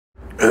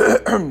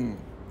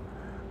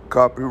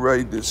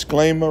Copyright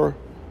disclaimer.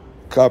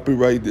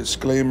 Copyright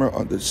disclaimer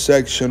under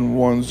Section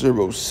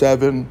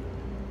 107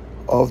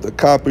 of the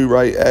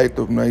Copyright Act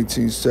of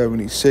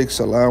 1976.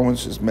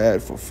 Allowance is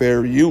made for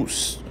fair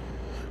use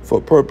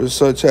for purpose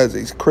such as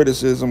a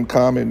criticism,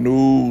 comment,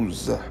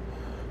 news,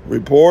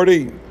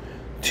 reporting,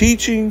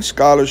 teaching,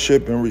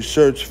 scholarship, and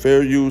research.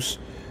 Fair use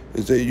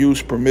is a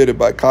use permitted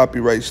by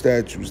copyright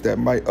statutes that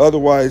might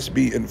otherwise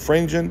be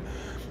infringing.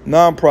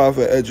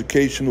 Nonprofit,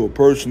 educational, or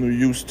personal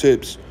use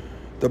tips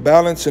the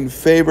balance in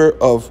favor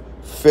of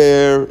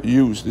fair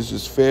use. This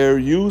is fair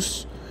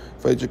use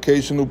for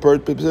educational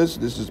purposes.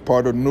 This is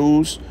part of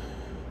news.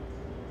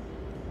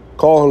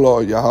 Call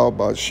Allah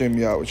Yahweh Shem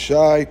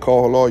Yahushai.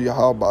 Call Allah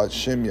Yahweh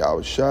Shem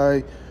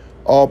Yahushai.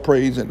 All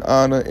praise and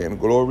honor and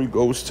glory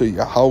goes to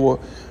Yahweh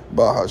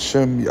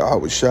Bahashem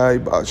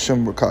Yahushai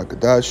Bahashem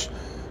Rakakadash.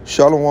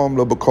 Shalom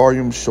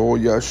Labakarium Shor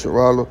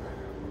Yasharala.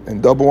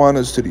 And double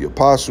honors to the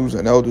apostles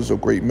and elders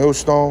of Great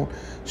Millstone.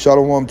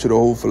 Shalom to the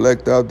whole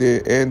elect out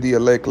there and the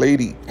elect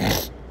lady.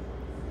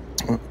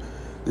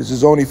 This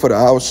is only for the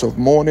house of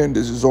mourning.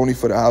 This is only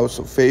for the house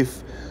of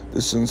faith.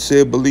 The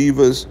sincere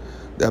believers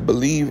that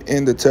believe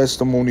in the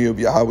testimony of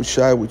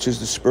Yahushua, which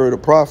is the spirit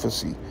of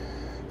prophecy.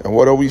 And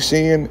what are we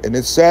seeing? And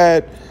it's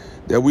sad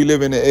that we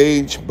live in an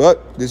age,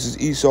 but this is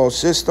Esau's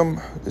system.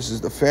 This is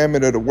the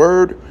famine of the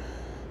word,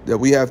 that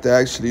we have to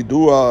actually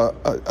do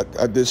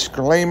a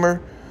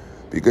disclaimer,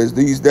 because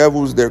these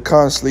devils, they're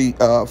constantly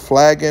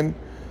flagging,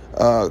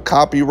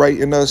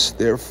 copyrighting us.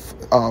 They're,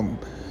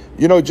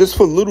 just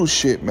for little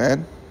shit,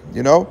 man.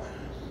 And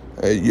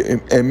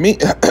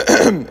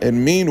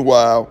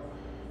meanwhile,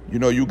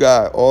 you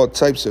got all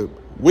types of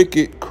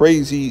wicked,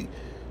 crazy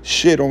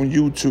shit on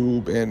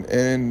YouTube, and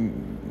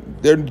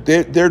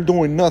they're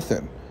doing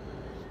nothing.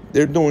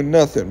 They're doing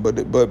nothing.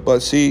 But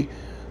see,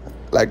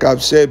 like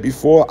I've said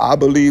before, I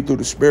believe through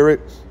the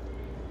Spirit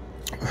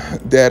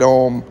that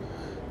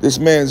this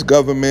man's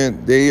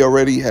government, they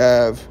already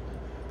have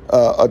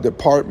a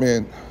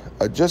department,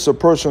 just a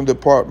personal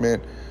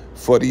department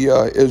for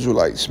the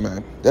Israelites,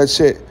 man. That's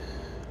it.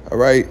 All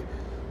right,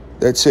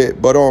 that's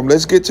it. But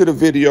let's get to the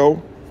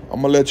video.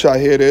 I'm gonna let y'all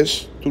hear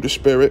this through the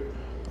Spirit.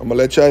 I'm gonna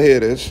let y'all hear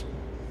this.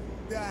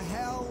 The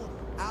hell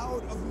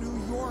out of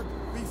New York.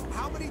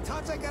 How many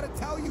times I gotta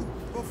tell you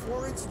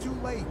before it's too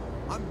late?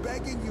 I'm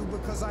begging you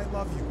because I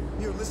love you.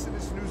 Here, listen to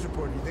this news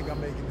report. You think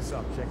I'm making this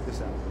up? Check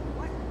this out.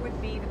 What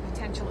would be the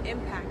potential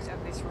impact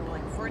of this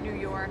ruling for New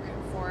York,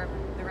 for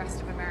the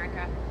rest of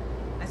America?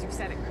 As you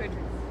said, it could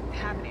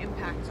have an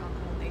impact on the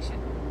whole nation.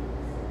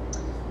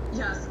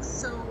 Yes,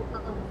 so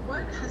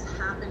what has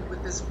happened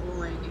with this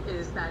ruling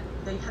is that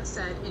they have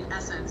said, in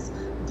essence,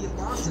 the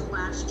lawsuit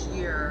last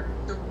year,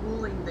 the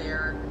ruling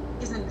there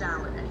isn't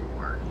valid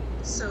anymore.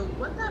 So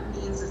what that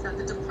means is that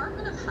the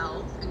Department of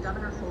Health and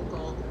Governor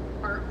Hochul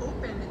are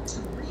open to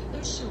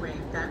reissuing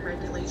that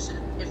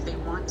regulation if they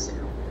want to,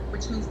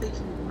 which means they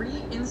can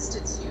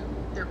reinstitute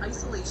their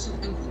isolation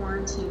and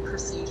quarantine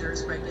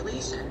procedures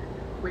regulation,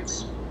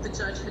 which the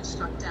judge had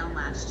struck down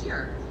last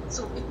year.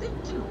 So if they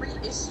can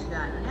reissue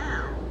that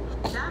now,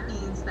 that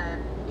means that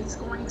it's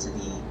going to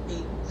be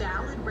a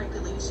valid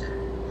regulation,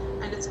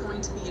 and it's going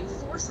to be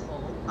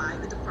enforceable by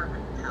the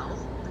Department of Health,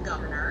 the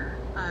governor,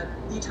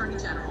 the Attorney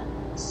General.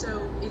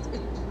 So it's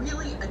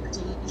really a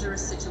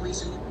dangerous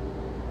situation.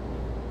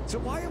 So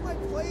why am I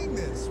playing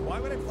this? Why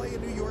would I play a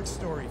New York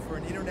story for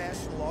an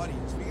international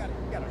audience? We got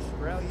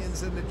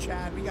Australians in the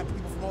chat. We got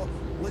people from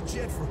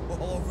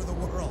all over the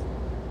world.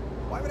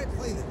 Why would I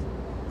play this?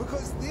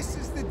 Because this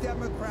is the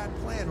Democrat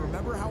plan.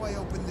 Remember how I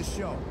opened the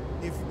show?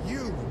 If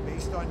you,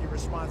 based on your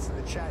response in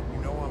the chat,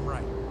 you know I'm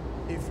right.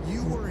 If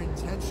you were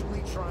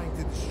intentionally trying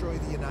to destroy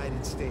the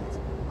United States,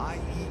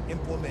 i.e.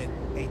 implement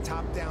a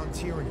top-down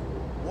tyranny,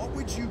 what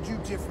would you do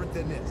different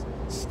than this?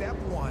 Step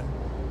one,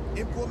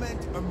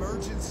 implement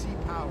emergency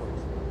powers.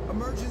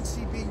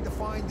 Emergency being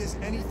defined as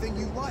anything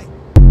you like.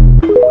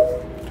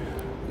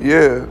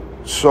 Yeah,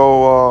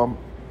 so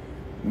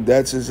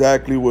that's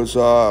exactly what's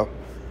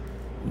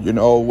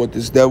what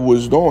this devil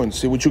is doing.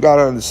 See, what you got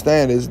to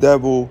understand is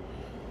devil,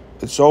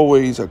 it's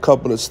always a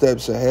couple of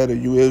steps ahead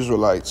of you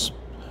Israelites.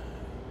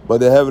 But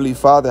the Heavenly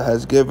Father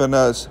has given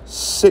us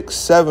 6,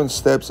 7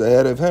 steps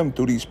ahead of him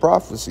through these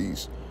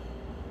prophecies.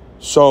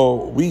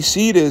 So we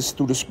see this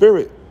through the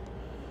Spirit.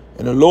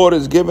 And the Lord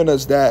has given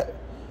us that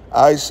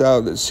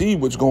eyesight to see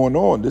what's going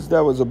on. This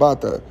devil's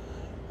about to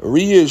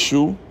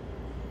reissue,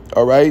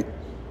 all right,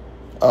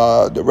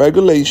 the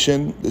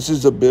regulation. This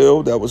is a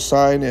bill that was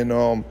signed in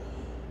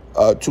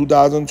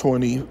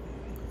 2020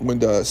 when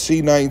the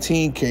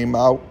C-19 came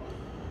out,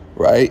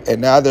 right?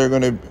 And now they're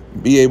going to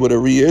be able to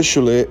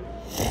reissue it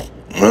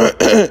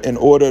in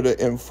order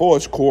to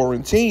enforce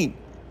quarantine.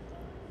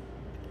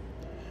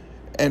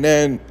 And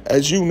then,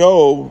 as you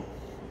know,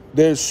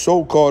 there's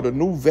so-called a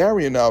new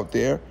variant out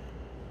there.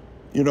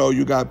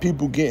 You got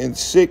people getting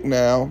sick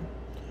now.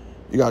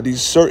 You got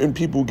these certain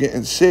people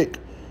getting sick.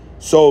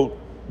 So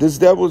this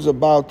devil's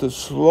about to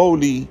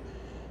slowly,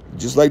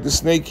 just like the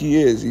snake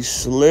he is, he's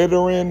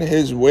slithering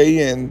his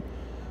way in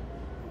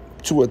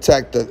to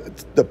attack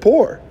the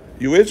poor.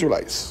 you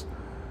Israelites.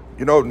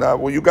 You know, now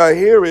what you got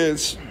here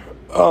is,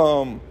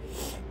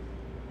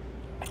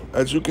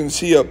 as you can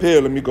see up here,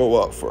 let me go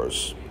up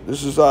first.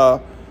 This is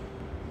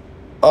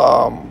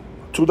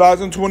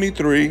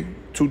 2023,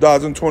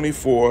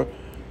 2024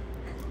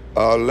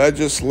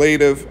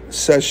 legislative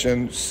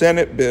session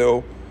Senate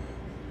Bill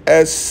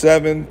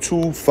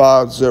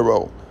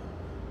S7250.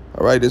 All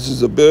right, this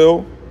is a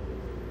bill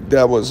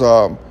that was,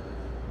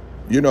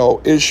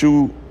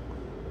 issued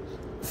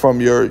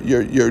from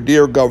your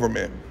dear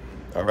government.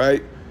 All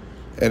right,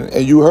 and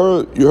you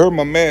heard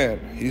my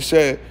man. He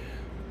said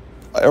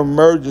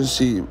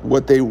emergency,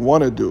 what they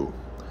want to do.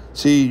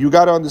 See, you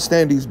got to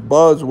understand these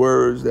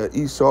buzzwords that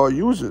Esau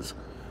uses.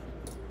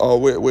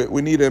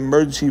 We need an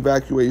emergency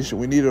evacuation.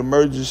 We need an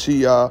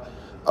emergency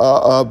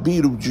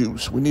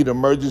Beetlejuice. We need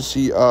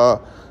emergency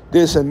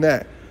this and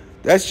that.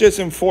 That's just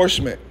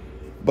enforcement.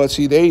 But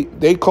see,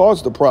 they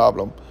caused the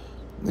problem.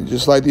 And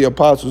just like the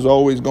apostles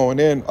always going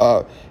in,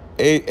 how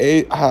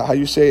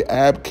you say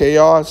ab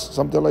chaos,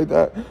 something like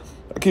that.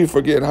 I keep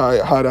forgetting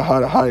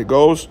how it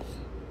goes.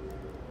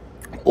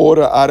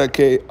 Order ab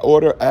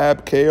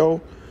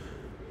chaos.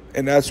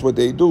 And that's what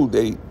they do.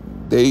 They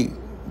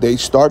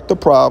start the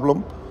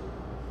problem,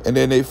 and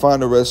then they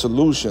find a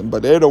resolution.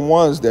 But they're the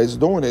ones that's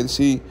doing it.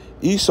 See,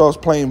 Esau's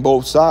playing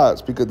both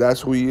sides because that's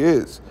who he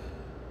is.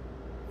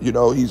 You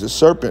know, he's a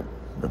serpent.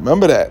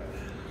 Remember that.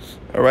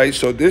 All right,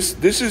 so this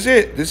is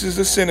it. This is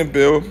the Senate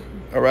bill.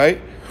 All right.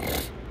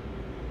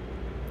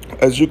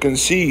 As you can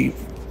see,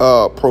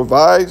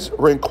 provides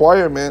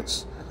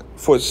requirements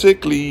for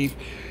sick leave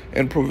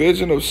and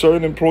provision of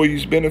certain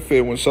employees'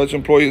 benefit when such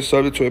employee is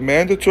subject to a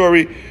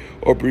mandatory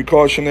or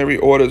precautionary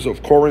orders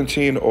of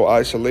quarantine or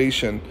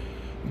isolation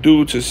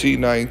due to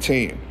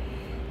C-19.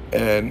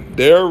 And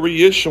they're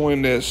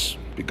reissuing this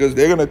because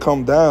they're going to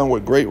come down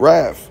with great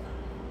wrath.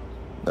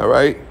 All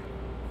right?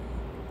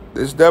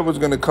 This devil's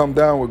going to come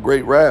down with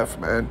great wrath,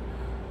 man.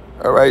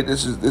 All right?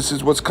 This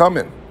is what's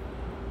coming.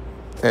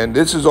 And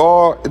this is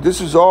all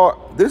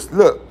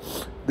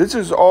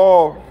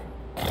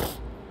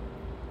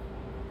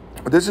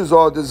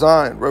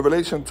designed.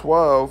 Revelation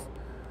 12,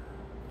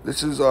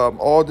 this is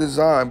all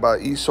designed by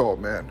Esau,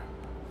 man.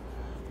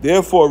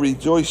 Therefore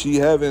rejoice, ye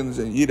heavens,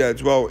 and ye that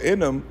dwell in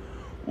them.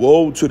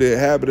 Woe to the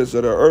inhabitants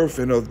of the earth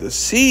and of the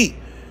sea.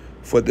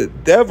 For the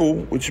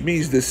devil, which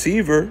means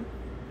deceiver,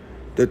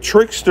 the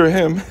trickster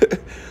him,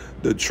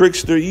 the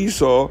trickster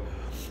Esau,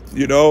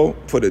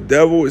 for the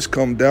devil is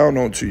come down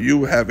unto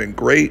you having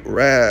great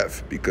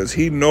wrath, because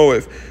he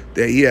knoweth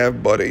that he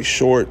have but a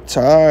short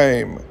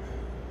time.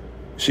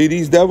 See,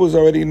 these devils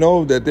already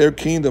know that their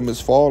kingdom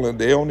is fallen.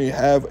 They only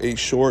have a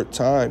short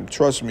time.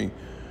 Trust me.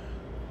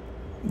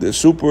 The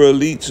super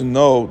elites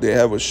know they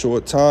have a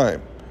short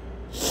time.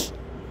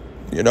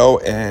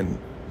 And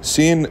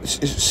seeing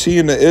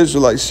the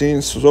Israelites,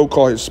 seeing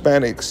so-called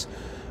Hispanics,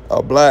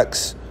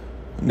 blacks,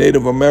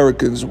 Native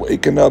Americans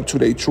waking up to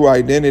their true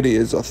identity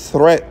is a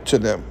threat to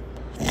them.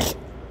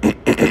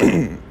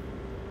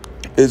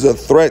 Is a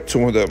threat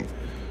to them.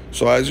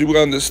 So as you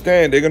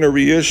understand, they're going to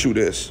reissue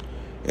this.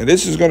 And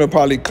this is going to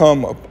probably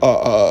come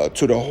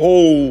to the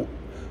whole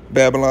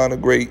Babylon the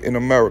Great in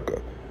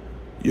America,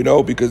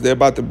 because they're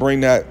about to bring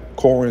that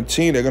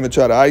quarantine. They're going to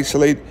try to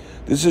isolate.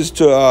 This is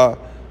to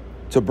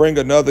bring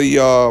another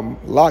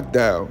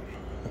lockdown,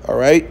 all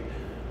right?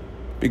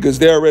 Because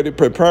they're already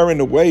preparing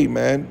the way,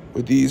 man,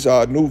 with these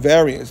new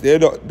variants. They're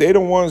the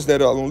ones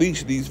that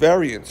unleash these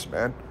variants,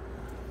 man.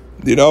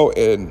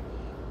 And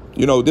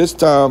this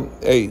time,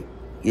 hey,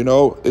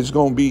 it's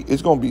gonna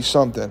be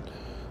something.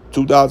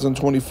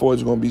 2024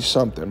 is going to be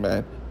something,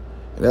 man.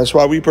 And that's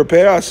why we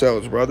prepare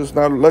ourselves, brothers.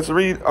 Now, let's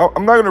read.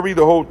 I'm not going to read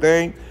the whole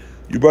thing.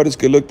 You brothers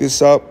can look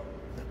this up,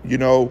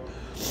 on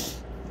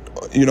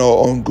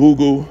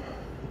Google,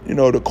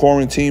 the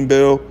quarantine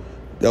bill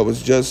that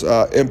was just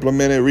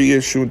implemented,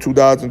 reissued in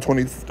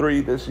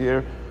 2023 this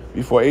year,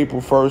 before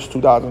April 1st,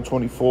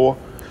 2024.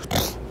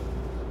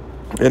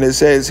 And it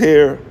says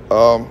here,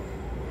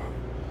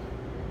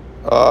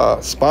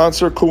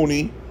 sponsor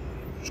Cooney,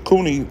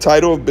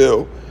 title of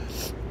bill,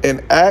 an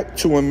act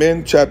to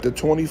amend Chapter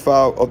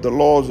 25 of the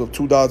laws of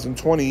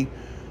 2020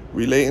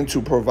 relating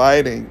to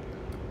providing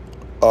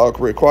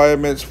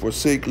requirements for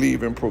sick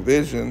leave and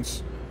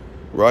provisions,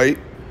 right,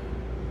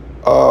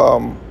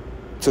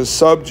 to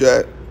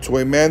subject to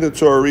a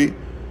mandatory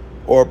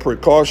or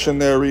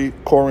precautionary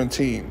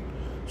quarantine.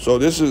 So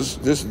this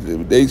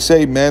they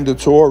say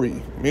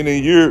mandatory,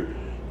 meaning you're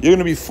going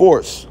to be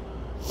forced,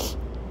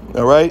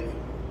 all right?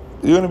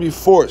 You're going to be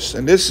forced,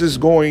 and this is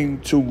going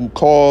to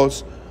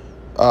cause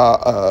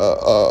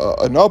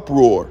an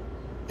uproar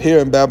here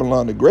in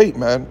Babylon the Great,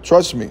 man.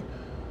 Trust me.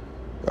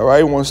 All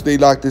right, once they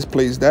lock this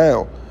place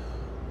down.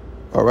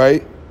 All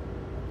right,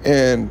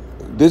 and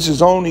this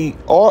is only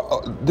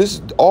all this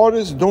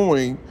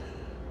doing.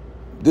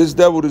 This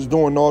devil is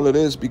doing all of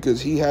this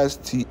because he has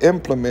to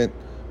implement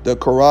the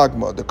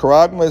charagma. The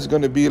charagma is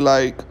going to be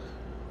like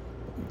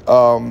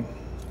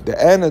the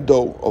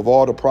antidote of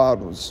all the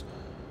problems.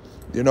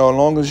 As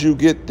long as you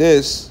get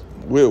this,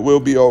 we'll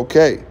be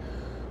okay.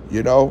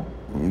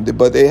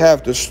 But they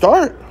have to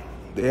start.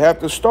 They have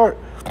to start.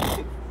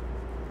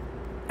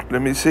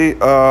 Let me see.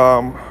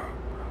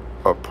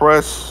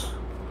 Oppress.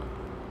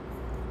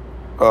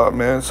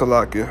 Man,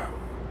 Salakia.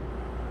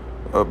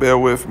 Bear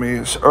with me.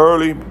 It's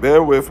early.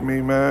 Bear with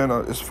me, man.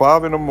 It's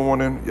 5 in the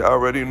morning. You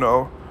already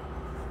know.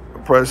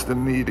 Oppress the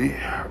needy.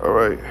 All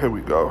right, here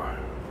we go.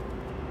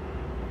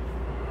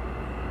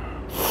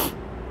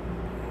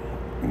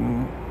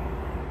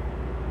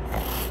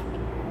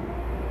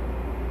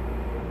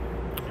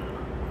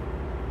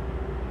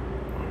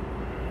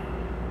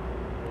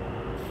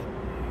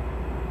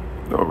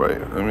 All right,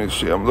 let me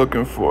see. I'm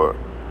looking for,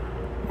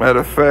 matter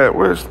of fact,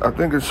 I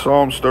think it's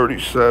Psalms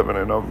 37.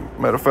 And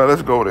matter of fact,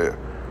 let's go there.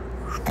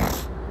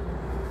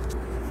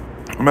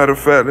 Matter of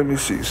fact, let me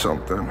see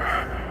something.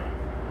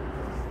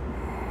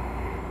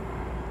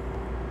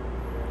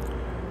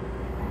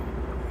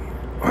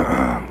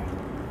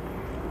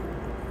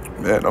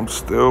 Man, I'm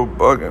still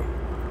bugging.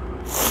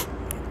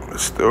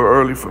 It's still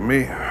early for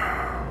me.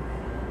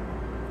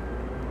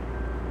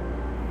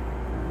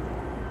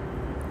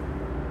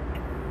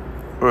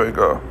 There we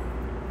go.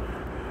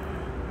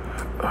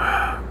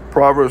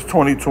 Proverbs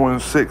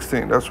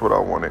 22:16. That's what I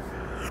wanted.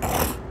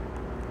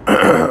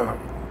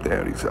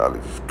 Damn, these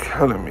allergies is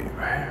killing me,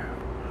 man.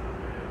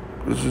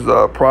 This is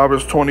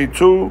Proverbs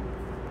 22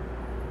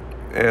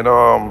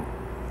 and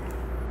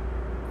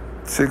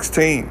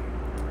 16.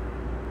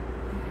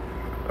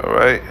 All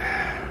right.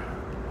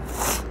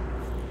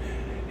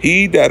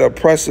 He that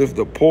oppresseth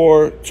the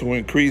poor to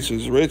increase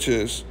his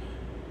riches,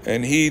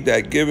 and he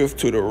that giveth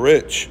to the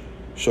rich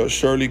shall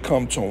surely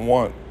come to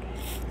want.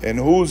 And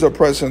who's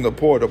oppressing the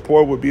poor? The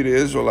poor would be the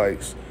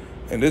Israelites.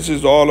 And this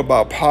is all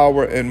about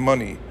power and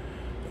money.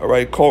 All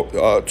right,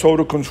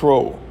 total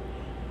control.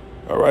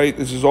 All right,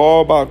 this is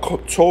all about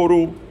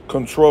total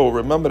control.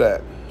 Remember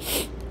that.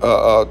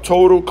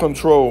 Total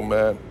control,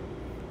 man.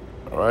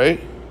 All right.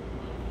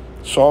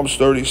 Psalms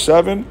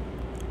 37,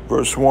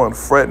 verse 1.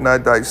 Fret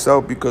not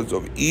thyself because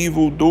of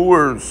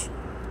evildoers.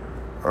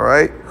 All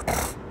right.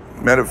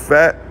 Matter of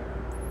fact,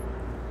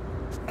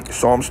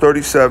 Psalms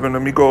 37.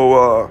 Let me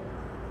go.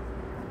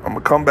 I'm going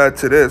to come back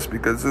to this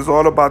because it's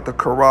all about the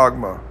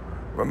charagma.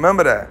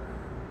 Remember that.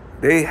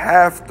 They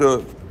have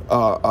to,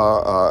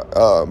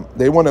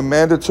 they want to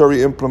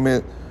mandatory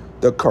implement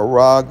the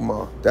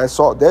charagma. That's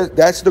all.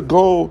 That's the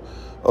goal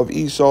of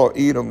Esau,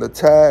 Edom, to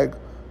tag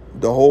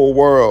the whole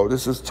world.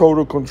 This is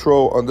total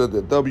control under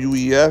the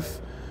WEF,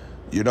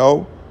 you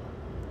know,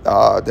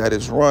 that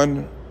is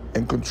run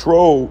and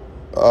controlled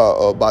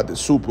by the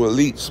super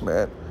elites,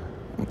 man.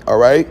 All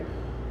right.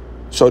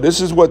 So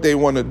this is what they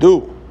want to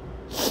do.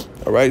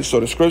 All right. So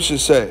the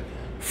scriptures say,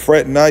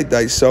 fret not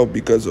thyself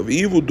because of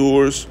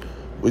evildoers,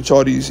 which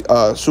are these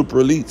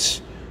super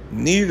elites.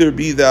 Neither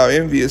be thou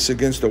envious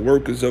against the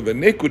workers of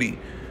iniquity,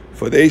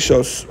 for they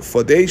shall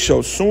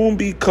soon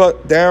be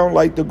cut down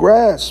like the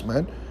grass,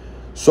 man.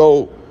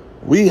 So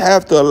we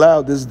have to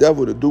allow this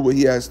devil to do what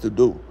he has to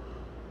do.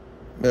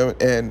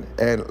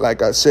 And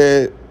like I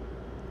said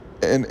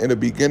in the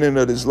beginning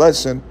of this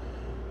lesson,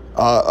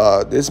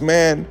 this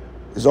man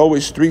is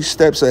always 3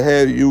 steps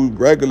ahead of you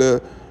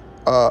regular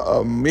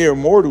mere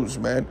mortals,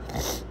 man.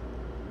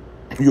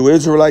 You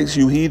Israelites,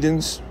 you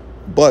heathens.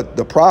 But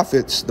the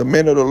prophets, the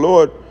men of the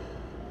Lord,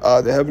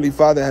 the Heavenly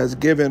Father has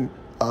given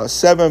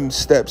 7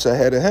 steps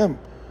ahead of him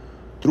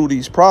through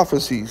these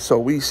prophecies. So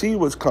we see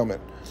what's coming.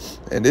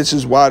 And this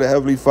is why the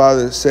Heavenly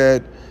Father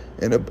said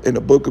in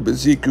the book of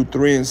Ezekiel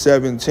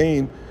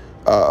 3:17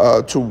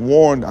 to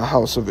warn the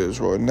house of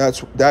Israel. And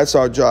that's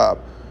our job,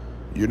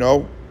 you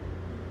know.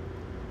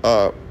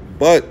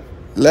 But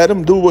let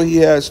him do what he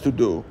has to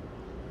do.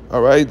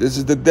 All right. This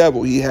is the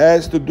devil. He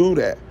has to do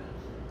that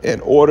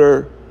in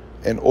order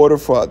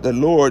for the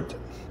Lord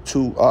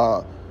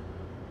to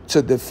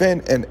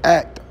defend and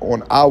act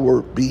on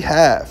our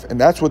behalf. And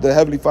that's what the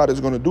Heavenly Father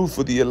is going to do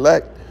for the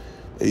elect.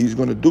 He's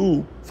going to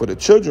do for the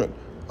children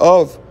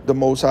of the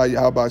Most High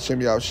Yahweh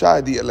Shem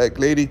Yahushai, the elect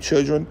lady,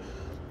 children,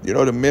 you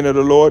know, the men of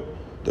the Lord.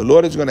 The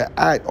Lord is going to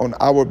act on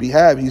our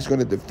behalf. He's going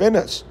to defend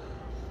us.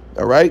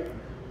 All right.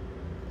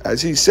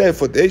 As he said,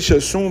 for they shall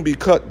soon be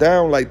cut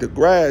down like the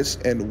grass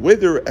and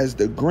wither as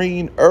the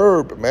green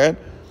herb, man.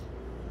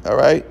 All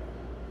right.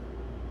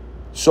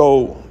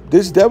 So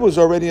this devil's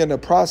already in the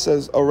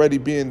process, already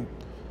being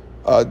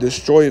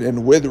destroyed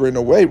and withering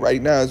away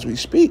right now as we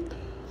speak.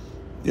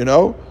 You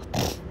know,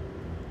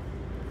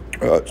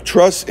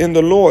 trust in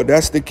the Lord.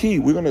 That's the key.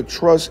 We're going to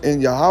trust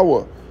in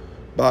Yahweh,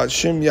 by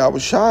Shem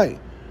Yahushai,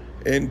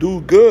 and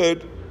do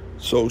good.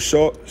 So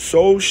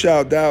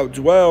shalt thou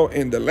dwell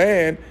in the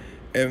land,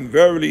 and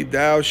verily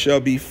thou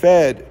shalt be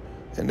fed.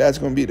 And that's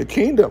going to be the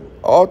kingdom.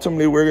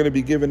 Ultimately, we're going to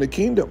be given the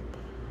kingdom.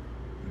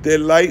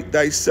 Delight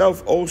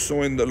thyself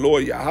also in the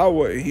Lord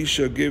Yahweh, and he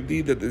shall give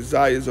thee the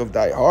desires of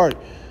thy heart.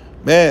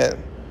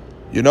 Man,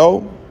 you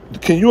know,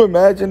 can you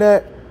imagine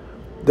that?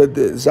 The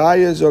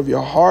desires of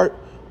your heart,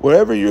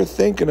 whatever you're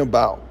thinking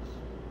about,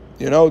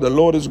 you know, the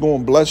Lord is going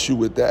to bless you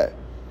with that.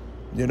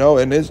 You know,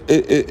 and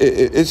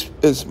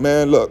it's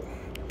man, look,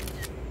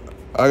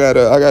 I gotta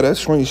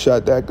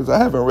screenshot that because I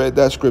haven't read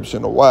that scripture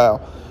in a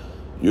while,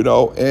 you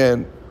know.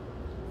 And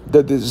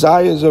the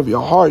desires of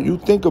your heart, you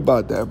think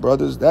about that,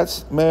 brothers.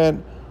 That's,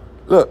 man,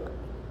 look,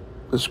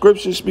 the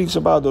scripture speaks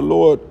about the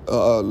Lord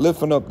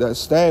lifting up that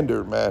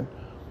standard, man.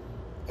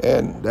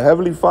 And the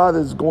Heavenly Father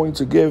is going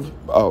to give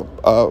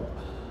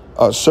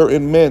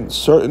certain men,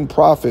 certain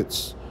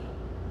prophets,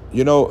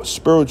 you know,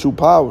 spiritual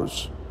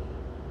powers.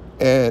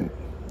 And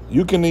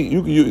you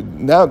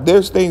now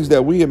there's things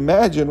that we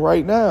imagine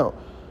right now,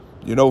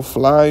 you know,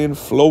 flying,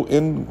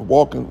 floating,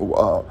 walking,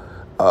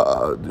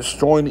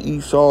 destroying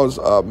Esau's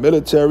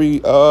military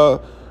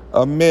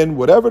men,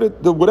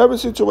 whatever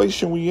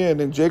situation we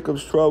in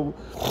Jacob's trouble,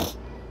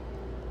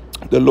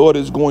 the Lord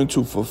is going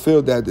to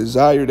fulfill that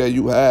desire that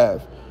you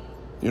have.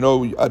 You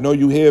know, I know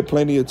you hear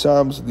plenty of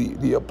times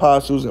the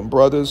apostles and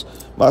brothers,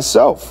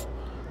 myself,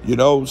 you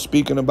know,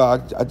 speaking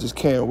about, I just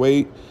can't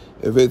wait.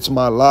 If it's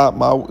my lot,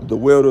 the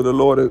will of the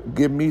Lord to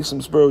give me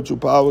some spiritual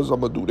powers, I'm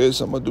going to do this,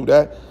 I'm going to do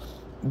that.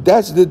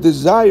 That's the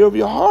desire of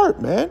your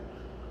heart, man.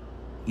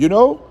 You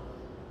know?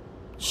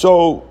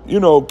 So, you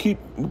know,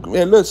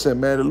 man, listen,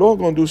 man, the Lord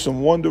going to do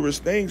some wondrous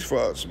things for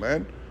us,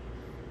 man.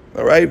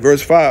 All right,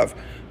 verse 5.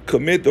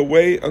 Commit the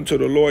way unto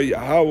the Lord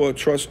Yahweh,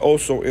 trust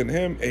also in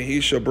him, and he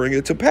shall bring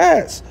it to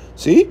pass.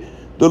 See,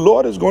 the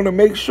Lord is going to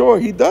make sure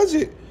he does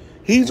it.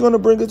 He's going to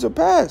bring it to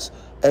pass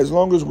as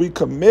long as we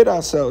commit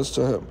ourselves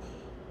to him.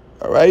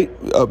 All right,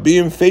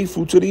 being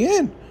faithful to the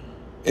end,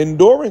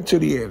 enduring to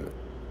the end.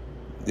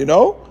 You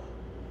know,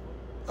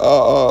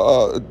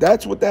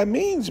 that's what that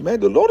means, man.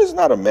 The Lord is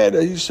not a man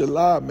that he should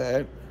lie,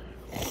 man.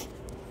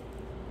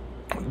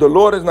 The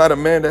Lord is not a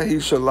man that he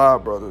should lie,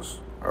 brothers.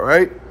 All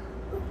right.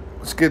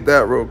 Let's get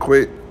that real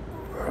quick.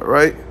 All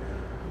right.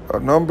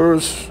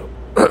 Numbers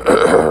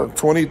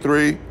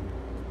 23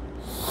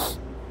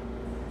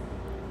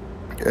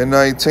 and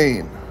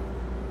 19.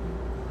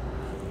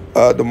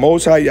 The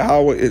Most High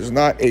Yahweh is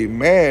not a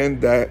man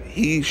that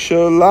he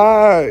shall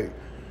lie,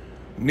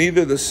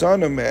 neither the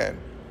son of man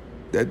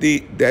that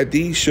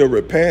he shall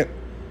repent.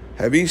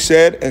 Have he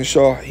said, and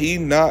shall he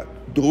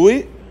not do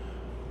it?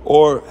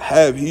 Or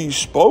have he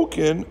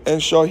spoken,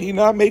 and shall he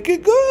not make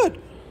it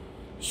good?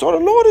 So the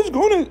Lord is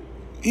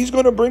he's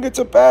going to bring it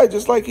to pass,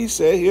 just like he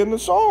said here in the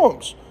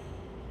Psalms.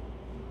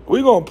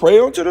 We're going to pray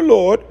unto the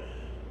Lord.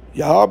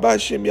 Yahweh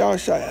Shem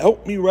Yahushai,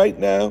 help me right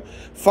now.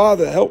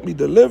 Father, help me,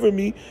 deliver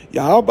me.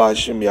 Yahweh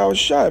Shem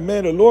Yahushai,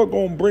 man, the Lord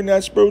going to bring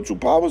that spiritual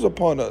powers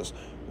upon us.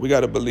 We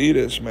got to believe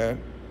this,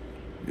 man.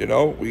 You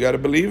know, we got to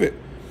believe it.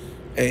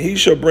 And he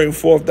shall bring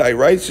forth thy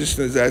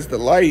righteousness as the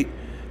light,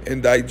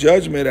 and thy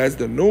judgment as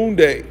the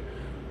noonday.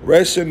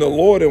 Rest in the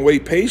Lord and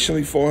wait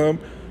patiently for him.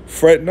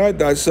 Fret not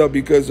thyself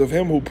because of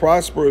him who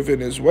prospereth in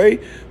his way,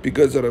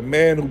 because of the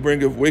man who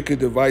bringeth wicked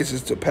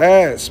devices to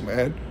pass,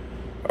 man.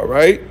 All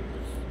right?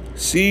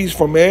 Cease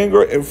from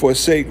anger and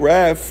forsake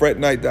wrath. Fret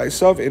not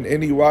thyself in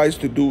any wise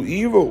to do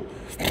evil.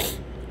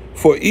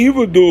 For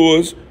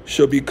evildoers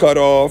shall be cut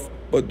off,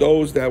 but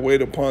those that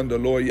wait upon the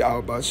Lord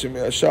Yahweh Shem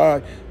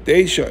Yahushai,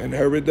 they shall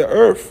inherit the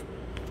earth.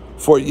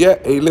 For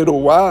yet a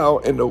little while,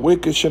 and the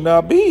wicked shall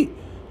not be.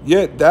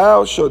 Yet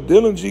thou shalt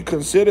diligently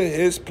consider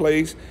his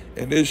place,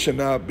 and it shall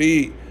not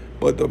be.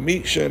 But the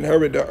meek shall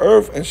inherit the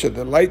earth, and shall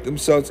delight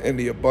themselves in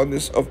the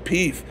abundance of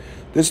peace.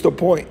 This is the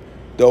point.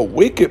 The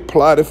wicked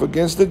plotteth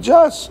against the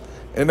just.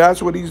 And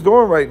that's what he's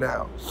doing right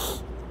now.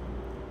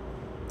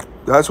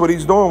 That's what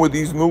he's doing with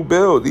these new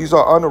bills. These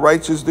are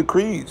unrighteous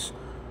decrees,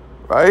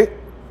 right?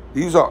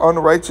 These are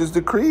unrighteous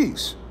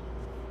decrees,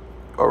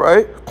 all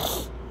right?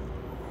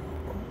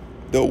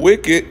 The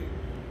wicked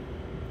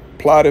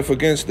plotteth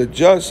against the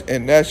just,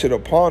 and gnasheth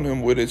upon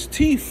him with his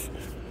teeth.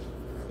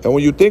 And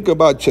when you think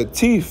about your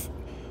teeth,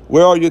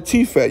 where are your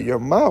teeth at? Your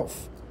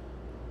mouth.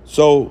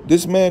 So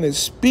this man is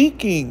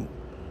speaking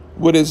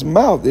with his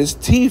mouth. His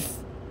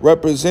teeth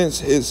represents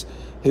his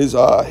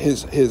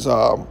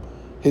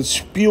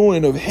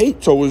spewing of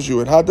hate towards you.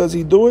 And how does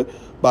he do it?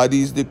 By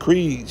these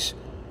decrees.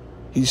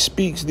 He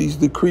speaks these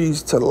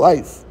decrees to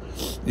life.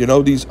 You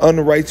know, these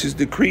unrighteous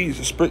decrees.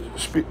 The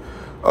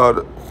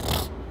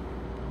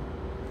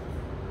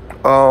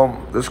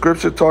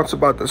scripture talks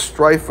about the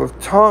strife of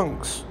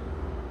tongues.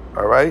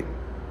 All right.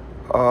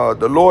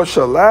 The Lord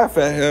shall laugh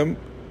at him,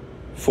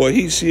 for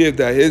he seeth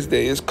that his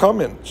day is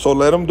coming. So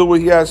let him do what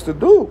he has to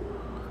do.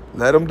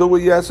 Let him do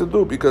what he has to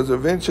do, because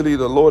eventually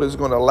the Lord is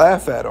going to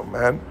laugh at him,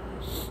 man.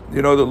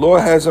 You know, the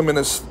Lord has him in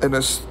a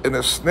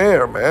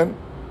snare, man.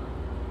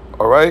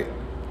 All right.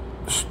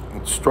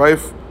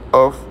 Strife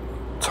of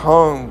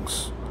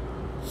tongues.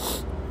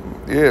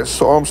 Yeah,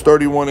 Psalms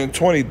 31 and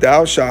 20.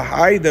 Thou shalt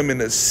hide them in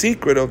the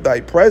secret of thy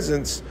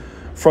presence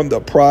from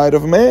the pride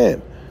of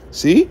man.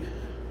 See,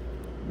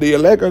 the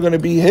elect are going to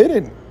be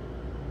hidden.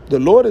 The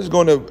Lord is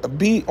going to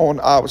be on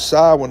our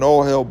side when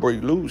all hell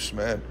break loose,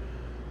 man.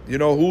 You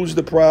know, who's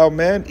the proud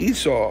man?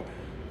 Esau.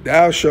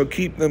 Thou shalt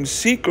keep them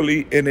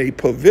secretly in a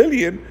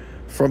pavilion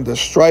from the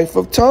strife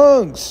of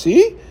tongues.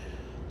 See?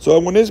 So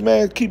when this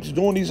man keeps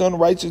doing these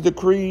unrighteous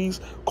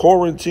decrees,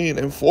 quarantine,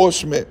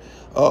 enforcement,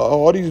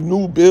 all these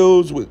new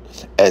bills with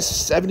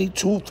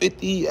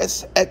S7250,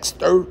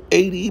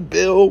 SX80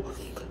 bill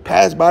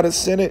passed by the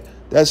Senate.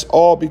 That's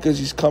all because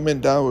he's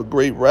coming down with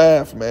great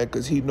wrath, man,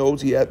 because he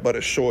knows he had but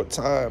a short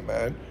time,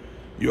 man.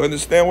 You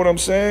understand what I'm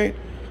saying?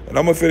 And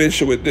I'm going to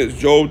finish it with this.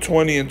 Job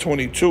 20 and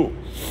 22.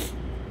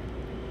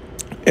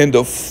 In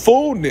the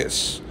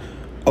fullness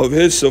of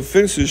his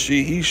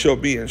sufficiency, he shall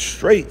be in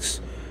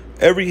straits.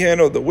 Every hand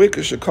of the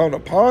wicked shall come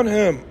upon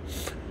him.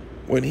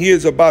 When he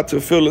is about to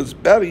fill his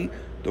belly,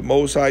 the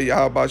Most High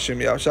Yahweh Shem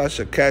Yahushua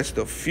shall cast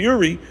the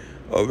fury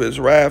of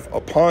his wrath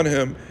upon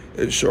him.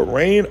 It shall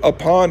rain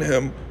upon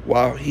him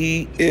while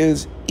he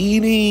is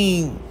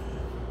eating.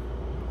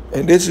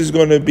 And this is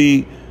going to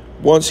be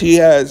once he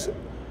has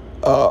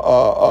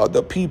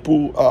the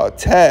people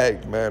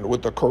tagged, man,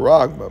 with the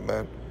charagma,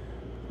 man.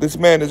 This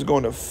man is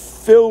going to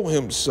feel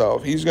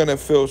himself. He's going to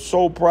feel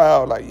so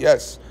proud, like,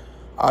 yes,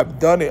 I've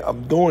done it.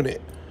 I'm doing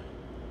it.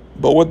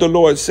 But what the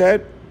Lord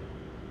said,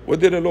 what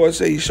did the Lord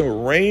say? He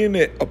shall rain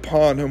it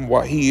upon him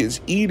while he is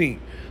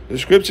eating. The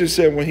scripture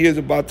said when he is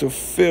about to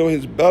fill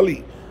his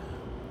belly.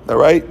 All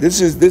right?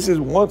 This is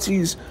once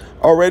he's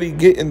already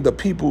getting the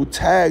people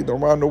tagged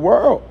around the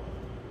world.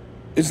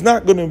 It's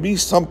not going to be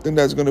something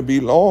that's going to be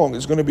long.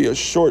 It's going to be a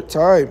short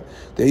time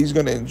that he's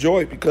going to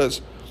enjoy,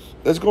 because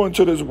let's go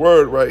into this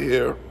word right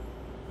here.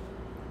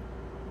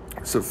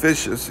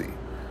 Sufficiency.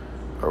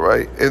 All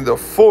right? In the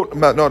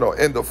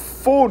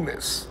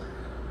fullness.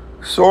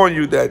 Showing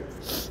you that,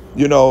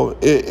 you know,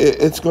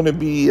 it's going to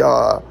be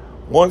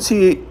once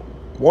he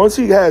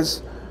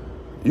has,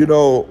 you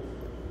know,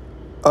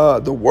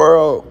 the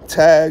world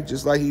tagged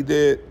just like he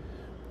did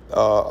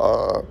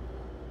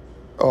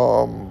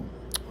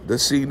the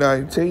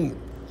C-19.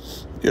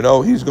 You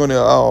know, he's going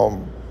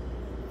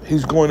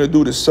to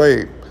do the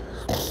same.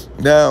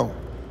 Now,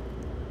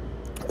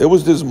 it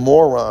was this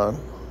moron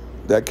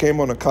that came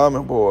on the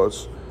comment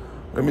boards.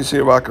 Let me see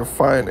if I can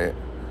find it.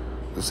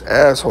 This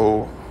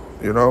asshole,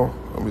 you know.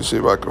 Let me see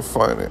if I can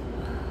find it.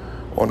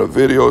 On the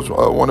videos,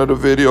 one of the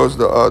videos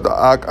the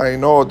Ak I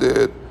know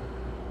did.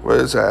 Where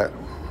is that?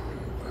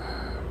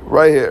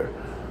 Right here.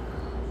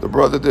 The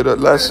brother did a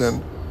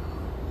lesson.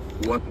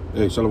 What?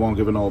 Hey, Shalom,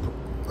 giving all.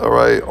 All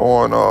right,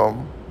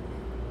 on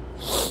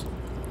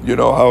you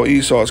know how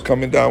Esau's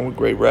coming down with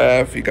great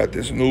wrath. He got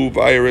this new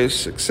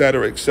virus,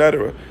 etc.,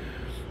 etc.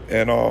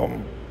 And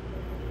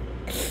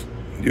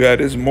you had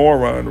this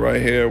moron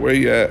right here. Where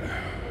you at?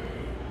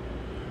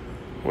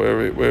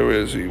 Where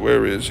is he?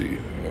 Where is he?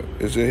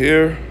 Is it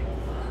here?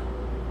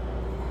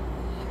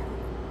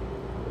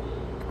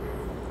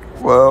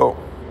 Well,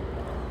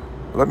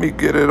 let me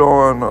get it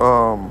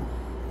on.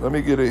 Let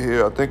me get it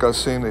here. I think I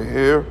seen it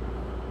here.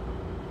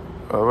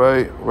 All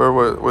right.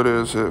 What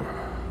is it?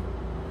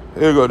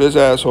 Here you go. This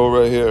asshole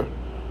right here.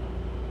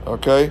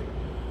 Okay.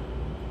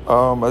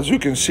 As you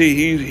can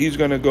see, he's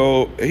gonna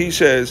go. He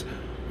says,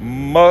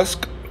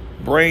 Musk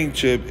brain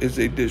chip is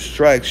a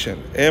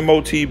distraction.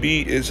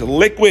 MOTB is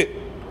liquid.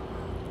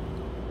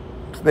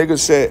 This nigga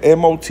said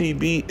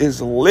MOTB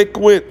is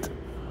liquid.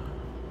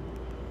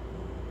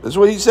 That's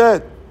what he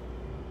said.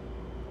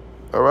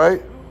 All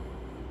right.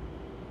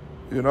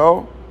 You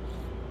know.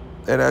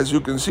 And as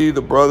you can see,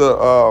 the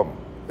brother,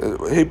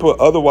 he put,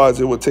 otherwise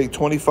it would take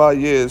 25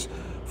 years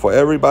for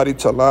everybody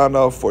to line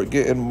up for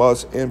getting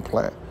Musk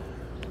implant.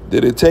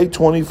 Did it take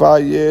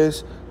 25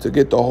 years to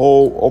get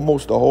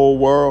almost the whole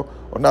world,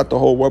 or not the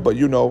whole world, but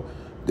you know,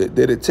 did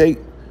it take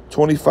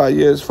 25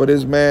 years for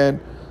this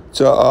man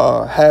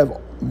to have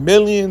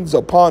millions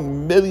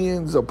upon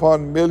millions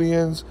upon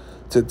millions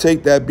to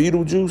take that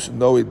Beetlejuice?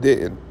 No, it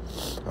didn't.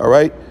 All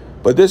right.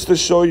 But this to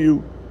show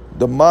you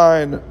the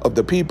mind of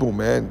the people,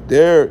 man.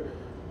 They're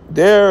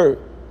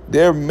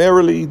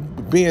merely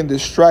being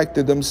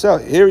distracted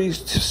themselves. Here he's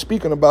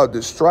speaking about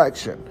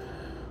distraction,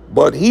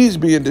 but he's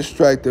being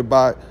distracted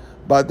by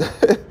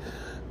the,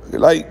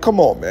 like, come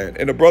on, man.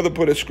 And the brother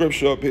put a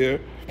scripture up here,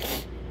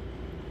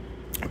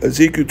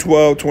 Ezekiel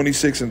 12,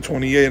 26 and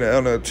 28 in the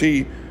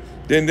NLT.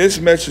 Then this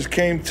message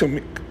came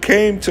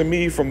to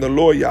me from the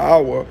Lord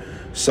Yahweh,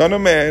 Son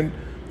of man,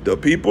 the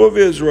people of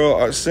Israel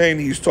are saying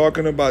he's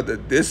talking about the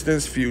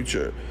distant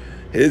future.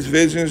 His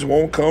visions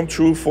won't come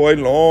true for a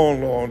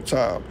long, long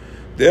time.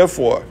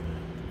 Therefore,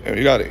 and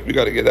we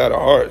gotta get that of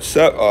heart.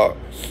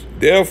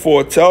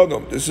 Therefore, tell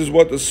them, this is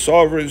what the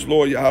sovereign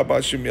Lord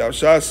Yahweh Shem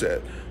Yahushua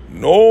said.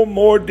 No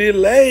more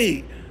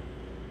delay.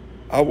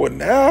 I will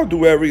now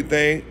do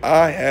everything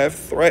I have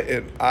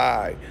threatened.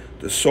 I,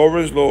 the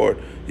sovereign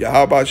Lord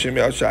Yahweh Shem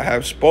Yahushua,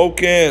 have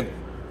spoken.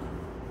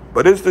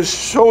 But it's to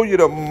show you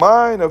the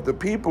mind of the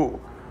people.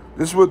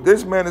 This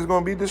man is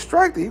going to be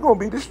distracted. He's going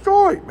to be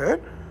destroyed,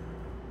 man.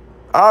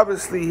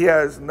 Obviously, he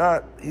has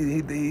not.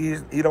 He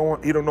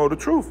don't know the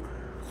truth.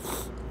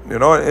 You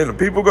know, and the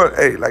people go,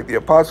 hey, like the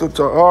Apostle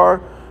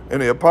Tahar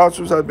and the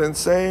apostles have been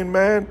saying,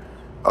 man,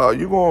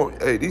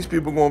 these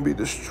people gonna be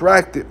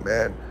distracted,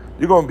 man.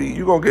 You're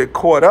gonna get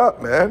caught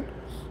up, man.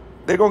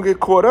 They're gonna get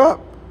caught up.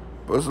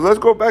 But so let's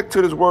go back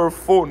to this word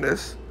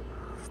fullness.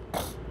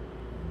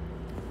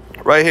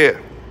 Right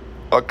here.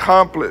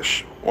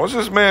 Accomplish. Once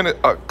this man is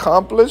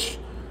accomplished,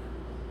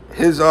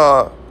 his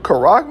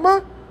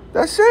charagma,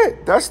 that's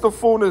it. That's the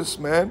fullness,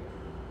 man.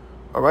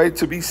 All right,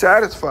 to be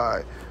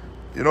satisfied.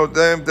 You know,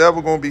 damn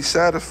devil gonna be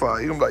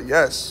satisfied. He gonna be like,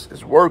 yes,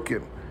 it's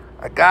working.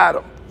 I got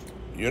him.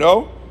 You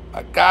know,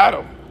 I got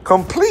him.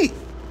 Complete.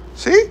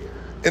 See?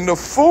 In the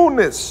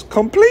fullness,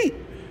 complete.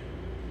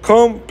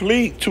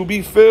 Complete, to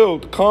be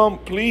filled,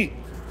 complete.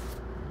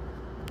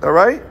 All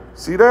right?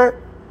 See that?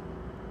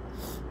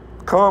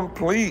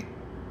 Complete.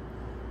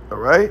 All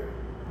right?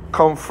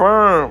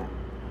 Confirm.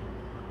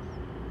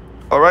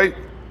 All right?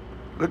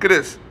 Look at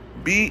this.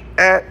 Be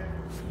at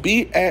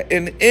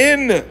an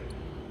end.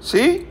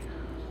 See?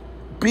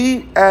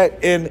 Be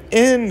at an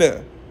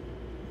end.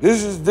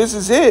 This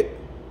is it.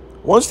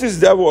 Once this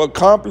devil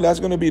accomplished, that's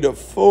going to be the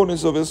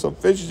fullness of his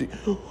sufficiency.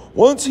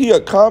 Once he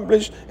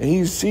accomplished and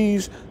he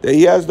sees that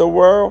he has the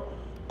world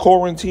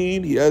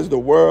quarantined, he has the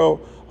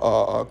world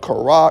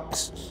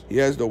corrupts, he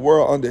has the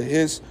world under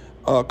his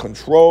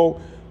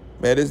control,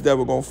 man, this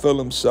devil going to feel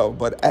himself.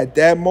 But at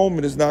that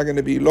moment, it's not going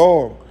to be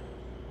long.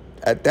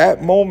 At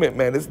that moment,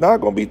 man, it's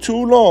not going to be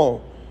too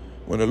long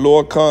when the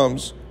Lord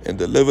comes and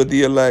deliver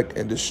the elect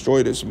and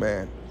destroy this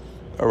man,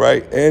 all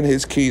right, and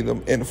his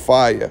kingdom in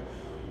fire,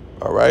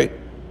 all right?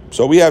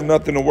 So we have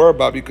nothing to worry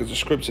about because the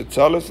scripture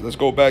tells us. Let's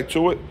go back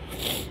to it.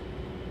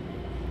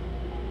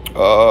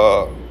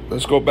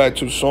 Let's go back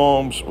to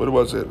Psalms. What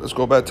was it? Let's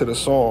go back to the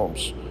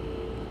Psalms.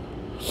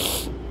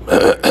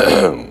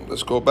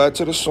 Let's go back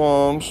to the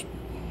Psalms.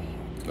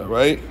 All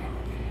right.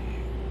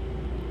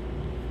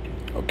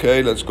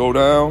 Okay, let's go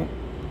down.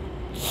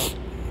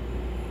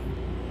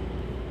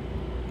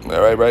 All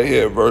right, right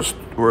here, verse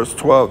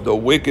 12. The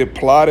wicked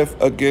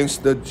plotteth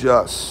against the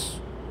just,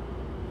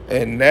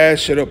 and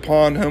gnasheth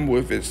upon him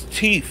with his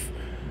teeth.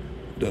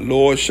 The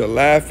Lord shall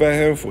laugh at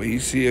him, for he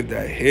seeth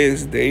that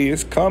his day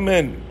is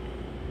coming.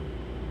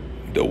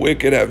 The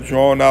wicked have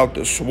drawn out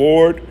the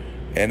sword,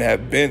 and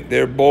have bent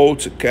their bow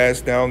to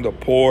cast down the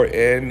poor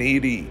and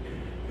needy,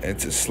 and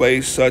to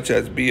slay such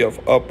as be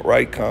of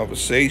upright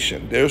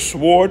conversation. Their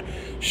sword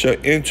shall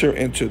enter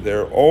into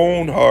their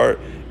own heart,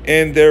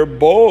 and their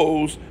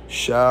bows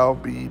shall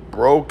be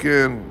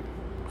broken.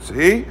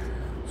 See?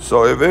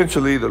 So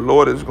eventually the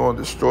Lord is going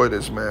to destroy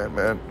this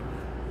man.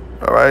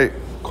 All right?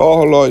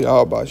 Call Lord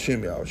Yahweh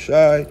Shem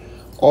Yahushai.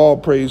 All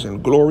praise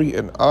and glory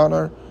and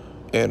honor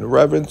and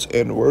reverence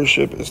and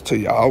worship is to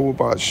Yahweh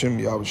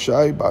Ba'ashem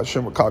Yahushai,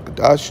 Ba'ashem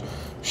Kakadash,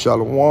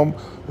 Shalom,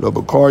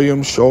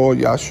 Labakarium, Shor,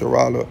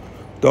 Yasharala.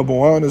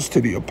 Double honors to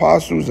the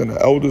apostles and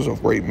the elders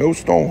of Great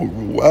Millstone who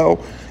rule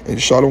well,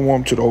 and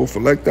Shalom to the whole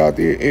elect out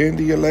there and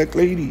the elect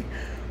lady.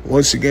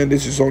 Once again,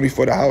 this is only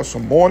for the house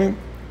of mourning,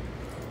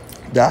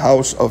 the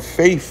house of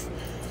faith,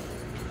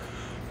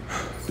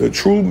 the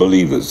true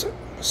believers,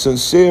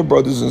 sincere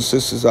brothers and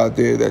sisters out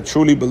there that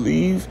truly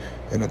believe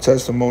in the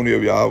testimony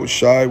of Yahweh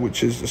Shai,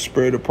 which is the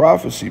spirit of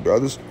prophecy,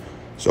 brothers.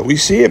 So we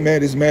see it,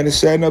 man. This man is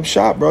setting up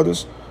shop,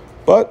 brothers.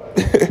 But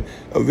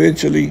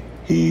eventually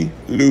he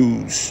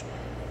lose.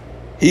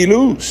 He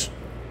lose.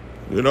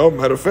 You know,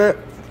 matter of fact,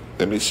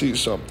 let me see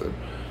something.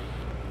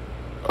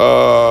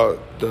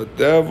 The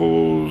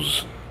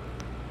devil's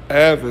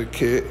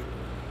advocate,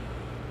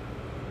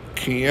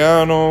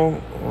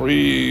 Keanu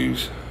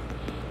Reeves,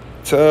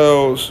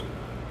 tells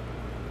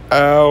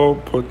Al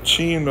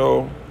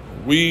Pacino,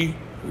 we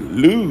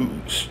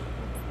lose.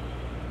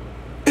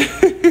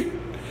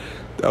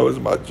 That was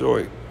my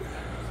joint.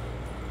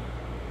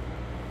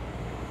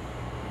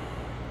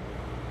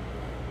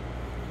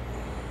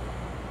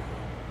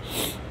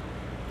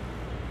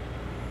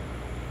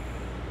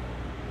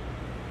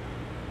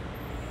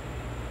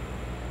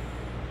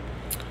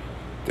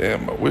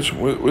 Damn, which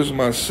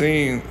my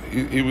scene?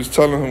 He was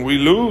telling him we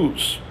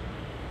lose.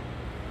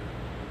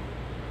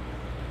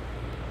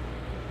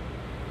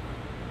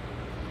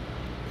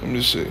 Let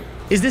me see.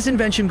 Is this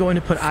invention going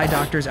to put eye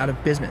doctors out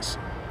of business?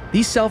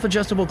 These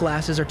self-adjustable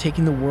glasses are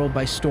taking the world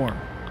by storm.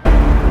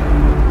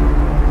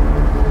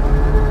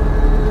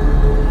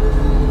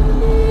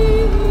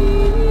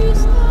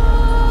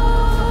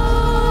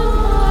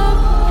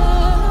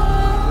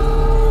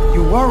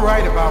 You were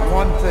right about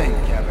one thing,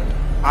 Kevin.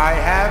 I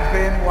have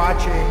been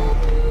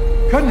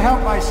watching. Couldn't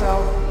help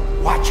myself.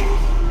 Watching.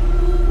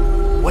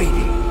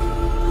 Waiting.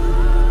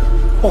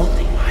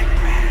 Holding my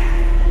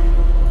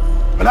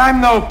breath. But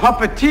I'm no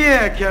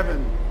puppeteer,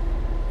 Kevin.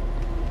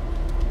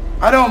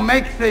 I don't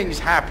make things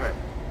happen.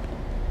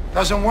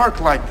 Doesn't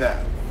work like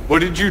that. What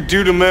did you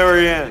do to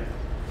Marianne?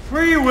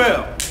 Free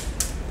will.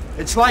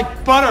 It's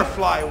like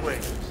butterfly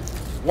wings.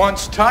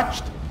 Once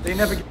touched, they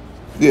never get...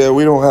 Yeah,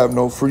 we don't have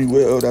no free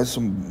will. That's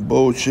some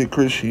bullshit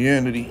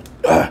Christianity.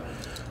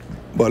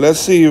 But let's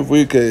see if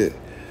we could,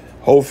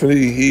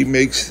 hopefully he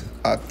makes,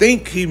 I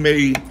think in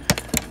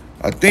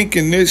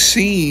this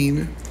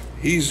scene,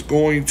 he's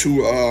going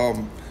to,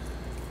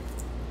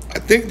 I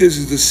think this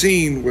is the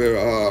scene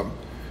where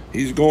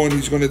he's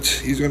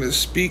gonna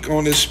speak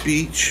on his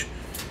speech,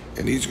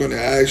 and he's gonna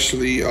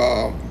actually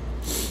tell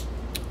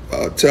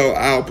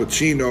Al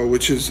Pacino,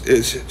 which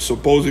is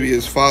supposed to be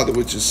his father,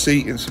 which is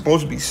Satan,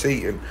 supposed to be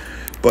Satan,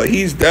 but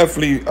he's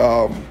definitely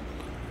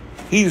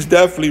he's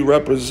definitely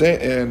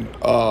representing.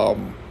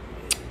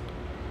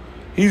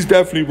 He's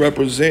definitely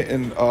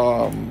representing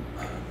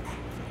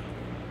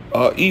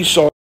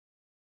Esau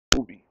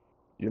movie,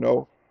 you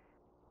know.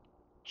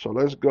 So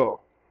let's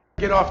go.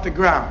 Get off the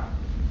ground.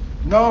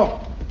 No,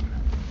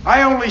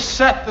 I only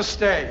set the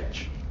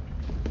stage.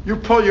 You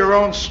pull your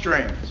own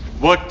strings.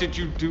 What did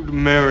you do to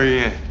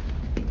Marianne?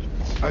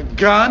 A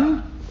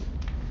gun?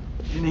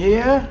 In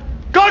here?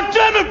 God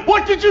damn it!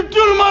 What did you do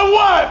to my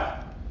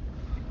wife?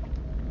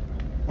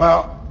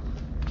 Well,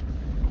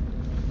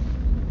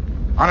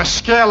 on a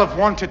scale of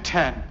 1 to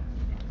 10,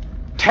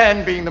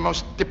 10 being the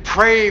most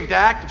depraved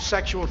act of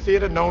sexual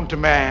theater known to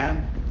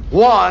man,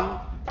 1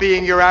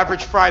 being your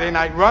average Friday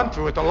night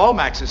run-through at the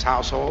Lomax's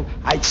household,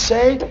 I'd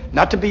say,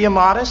 not to be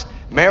immodest,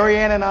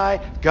 Marianne and I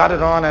got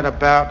it on at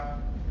about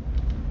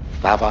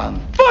 7.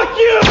 Fuck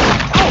you!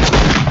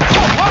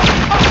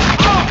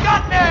 Oh,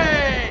 got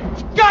me!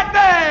 Got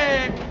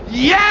me!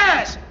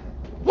 Yes!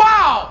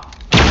 Wow!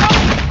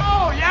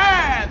 Oh,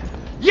 yeah!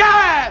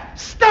 Yeah!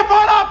 Step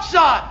on up,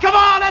 son! Come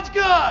on, that's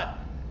good!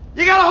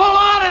 You gotta hold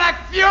on to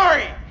that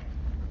fury!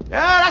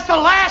 Yeah, that's the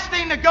last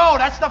thing to go.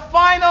 That's the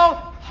final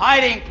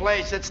hiding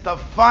place. It's the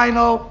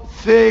final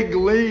fig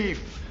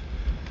leaf.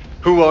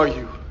 Who are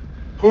you?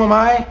 Who am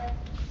I?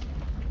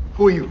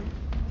 Who are you?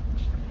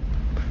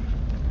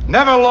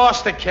 Never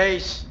lost a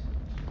case.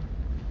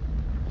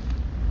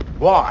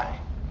 Why?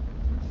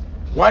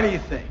 Why do you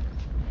think?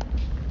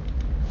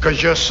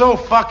 Because you're so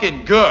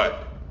fucking good.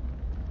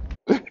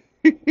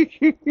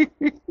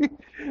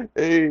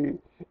 Hey.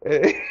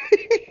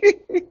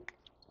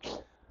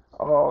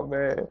 Oh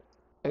man,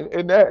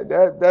 and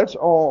that's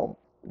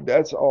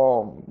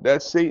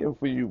Satan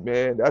for you,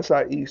 man. That's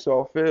how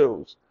Esau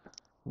feels.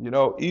 You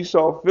know,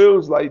 Esau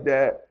feels like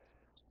that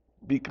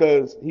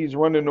because he's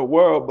running the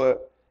world,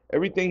 but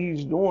everything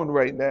he's doing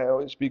right now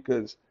is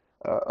because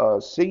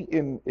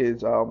Satan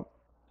is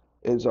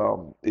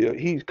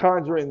he's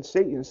conjuring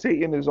Satan.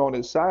 Satan is on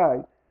his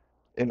side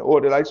in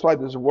order. That's why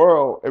this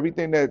world,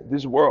 everything that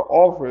this world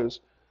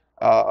offers,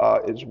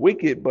 is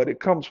wicked, but it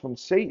comes from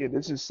Satan.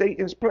 This is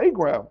Satan's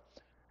playground,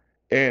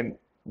 and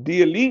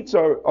the elites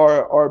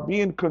are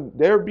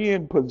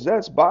being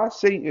possessed by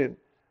Satan.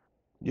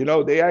 You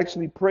know, they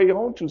actually pray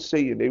onto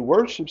Satan. They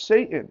worship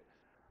Satan.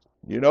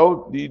 You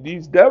know,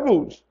 these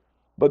devils,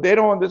 but they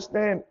don't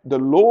understand the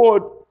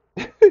Lord.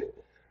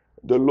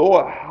 The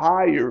Lord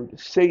hired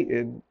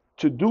Satan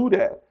to do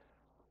that.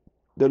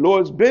 The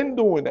Lord's been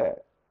doing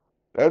that.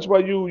 That's why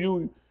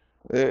you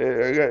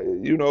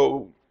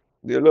know,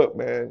 yeah, look,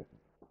 man,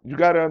 you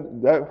gotta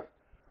that.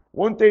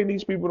 One thing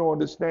these people don't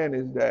understand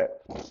is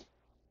that,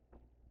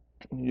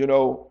 you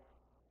know,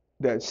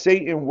 that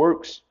Satan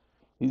works.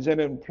 He's an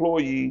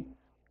employee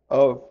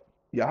of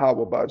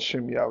Yahweh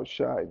Ba'ashem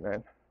Yahushai,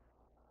 man.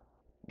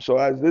 So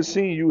as this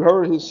scene, you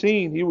heard his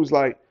scene, he was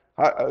like,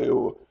 how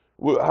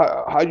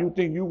you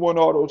think you won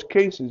all those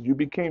cases? You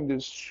became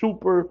this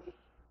super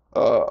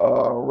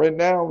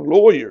renowned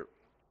lawyer,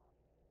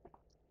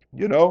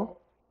 you know,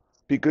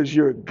 because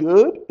you're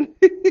good.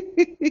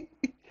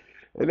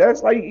 And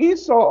that's like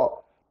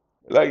Esau.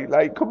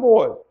 Like, come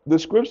on. The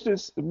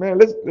scriptures, man,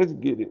 let's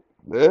get it.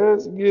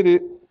 Let's get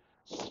it.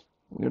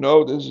 You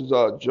know, this is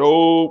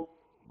Job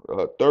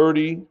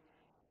 30.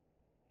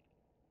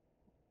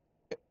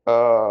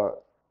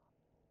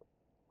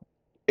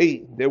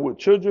 8. They were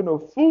children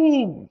of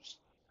fools.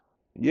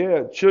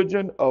 Yeah,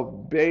 children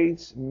of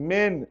base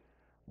men.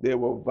 They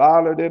were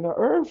violent in the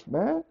earth,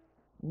 man.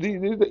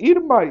 These the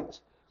Edomites.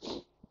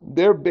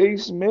 They're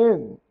base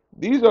men.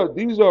 These are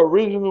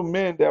original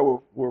men that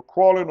were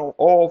crawling on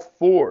all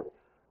four.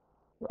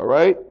 All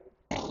right.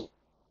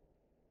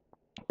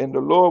 And the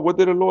Lord, what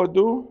did the Lord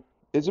do?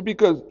 Is it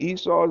because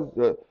Esau is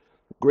the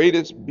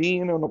greatest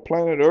being on the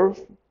planet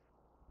Earth?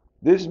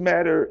 This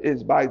matter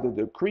is by the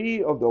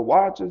decree of the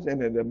watchers and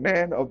the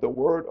demand of the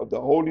word of the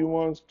holy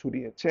ones, to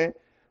the intent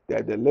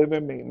that the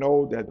living may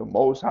know that the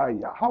Most High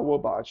Yahweh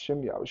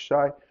Ba'ashem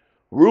Yahushai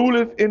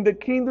ruleth in the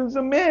kingdoms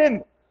of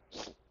men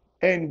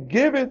and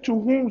giveth to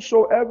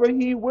whomsoever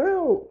he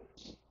will.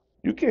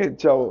 You can't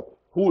tell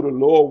who the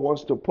Lord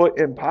wants to put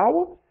in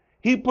power.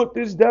 He put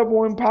this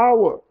devil in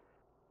power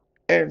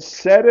and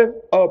setteth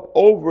up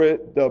over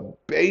it the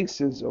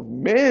bases of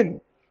men.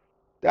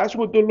 That's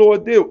what the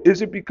Lord did.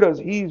 Is it because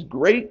he's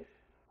great?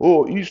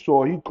 Oh,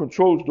 Esau, he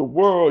controls the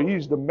world.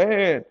 He's the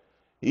man.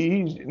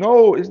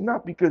 No, it's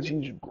not because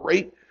he's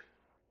great.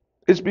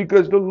 It's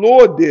because the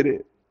Lord did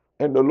it.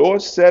 And the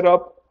Lord set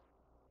up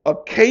a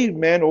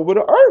caveman over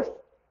the earth.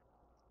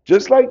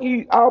 Just like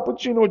Al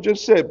Pacino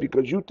just said,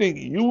 because you think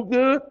you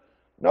good?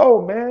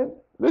 No, man.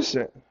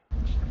 Listen.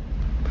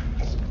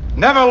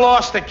 Never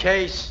lost a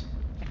case.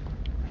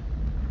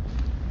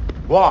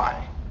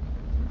 Why?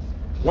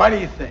 Why do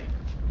you think?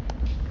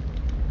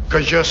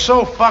 Because you're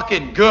so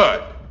fucking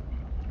good.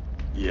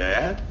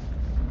 Yeah?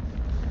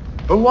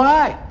 But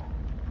why?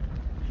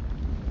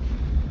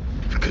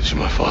 Because you're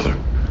my father.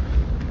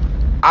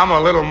 I'm a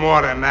little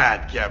more than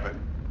that, Kevin.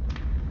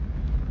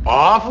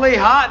 Awfully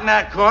hot in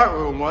that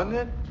courtroom, wasn't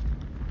it?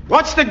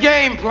 What's the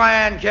game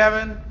plan,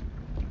 Kevin?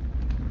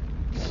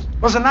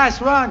 Was a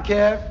nice run,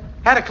 Kev.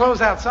 Had to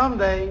close out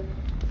someday.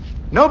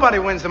 Nobody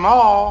wins them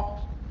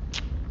all.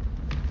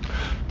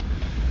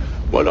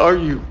 What are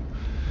you?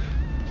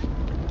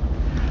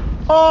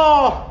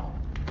 Oh,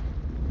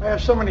 I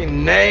have so many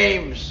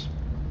names.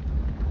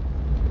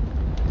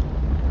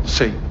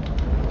 Say,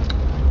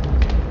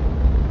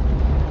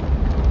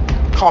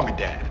 Call me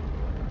Dad.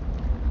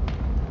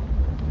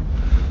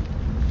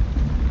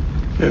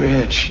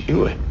 Marianne, she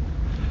knew it.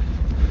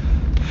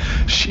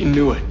 She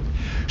knew it.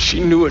 She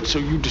knew it, so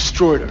you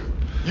destroyed her.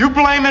 You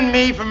blaming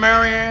me for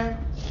Marianne?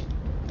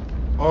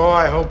 Oh,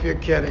 I hope you're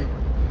kidding.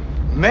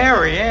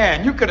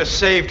 Marianne, you could have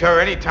saved her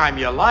any time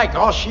you liked.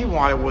 All she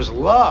wanted was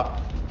love.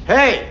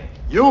 Hey,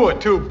 you were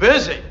too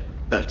busy.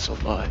 That's a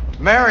lie.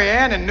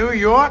 Marianne in New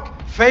York?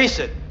 Face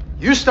it,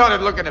 you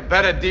started looking to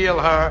better deal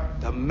her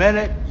the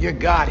minute you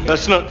got here.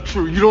 That's not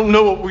true. You don't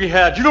know what we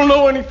had. You don't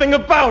know anything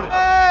about it.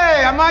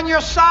 Hey, I'm on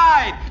your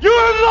side. You're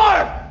a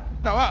liar!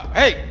 No,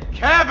 hey,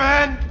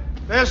 Kevin,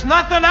 there's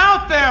nothing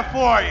out there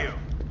for you.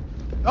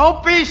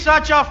 Don't be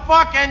such a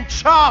fucking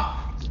chump.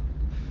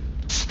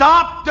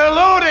 Stop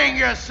deluding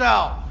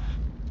yourself.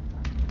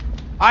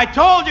 I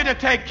told you to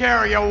take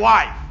care of your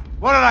wife.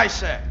 What did I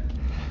say?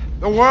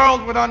 The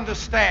world would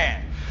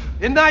understand.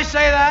 Didn't I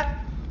say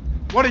that?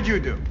 What did you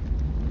do?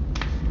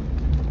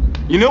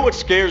 You know what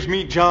scares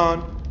me,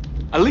 John?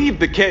 I leave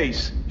the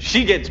case,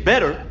 she gets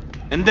better,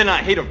 and then I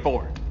hate her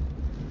for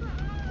it.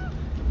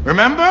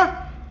 Remember?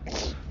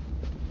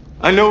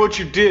 I know what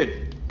you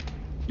did.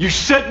 You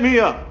set me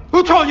up.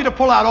 Who told you to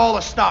pull out all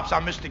the stops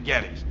on Mr.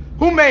 Geddes?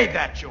 Who made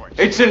that choice?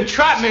 It's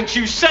entrapment.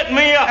 You set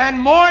me up. And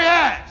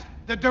Moyes,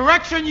 the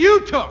direction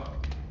you took.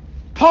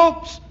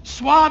 Popes,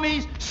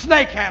 swamis,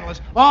 snake handlers,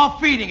 all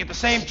feeding at the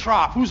same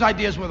trough. Whose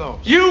ideas were those?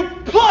 You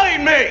played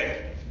me.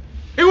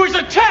 It was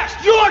a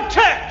test. Your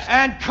test.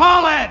 And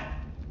Colin,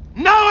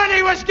 knowing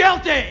he was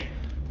guilty,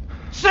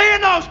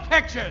 seeing those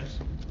pictures,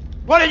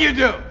 what did you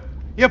do?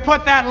 You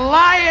put that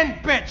lying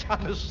bitch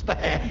on the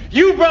stand.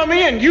 You brought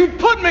me in. You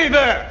put me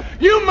there.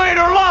 You made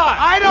her lie.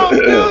 I don't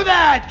do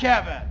that,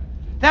 Kevin.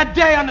 That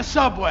day on the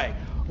subway,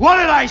 what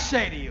did I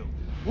say to you?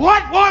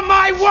 What were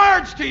my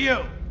words to you?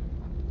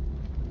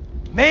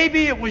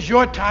 Maybe it was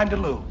your time to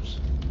lose.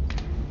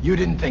 You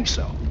didn't think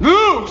so.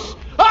 Lose?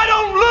 I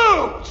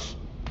don't lose.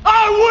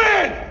 I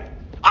win.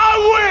 I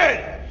win.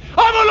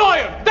 I'm a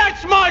lawyer.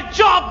 That's my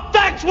job.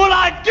 That's what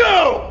I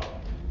do.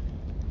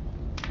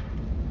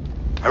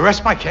 I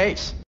rest my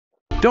case.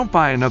 Don't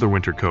buy another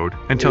winter coat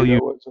until Yeah, you...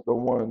 that wasn't the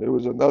one. There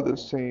was another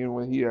scene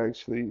when he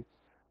actually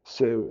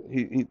said,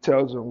 he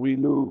tells him, we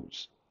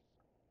lose.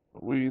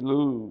 We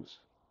lose.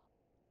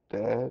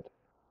 Dad.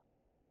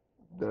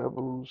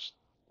 Devils.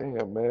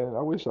 Damn, man.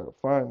 I wish I could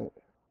find it.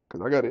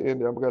 Because I got to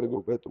end it. I got to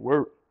go back to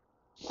work.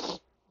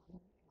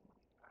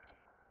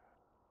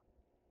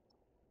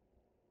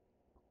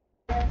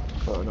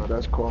 Oh, no,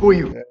 that's called. Who are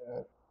you?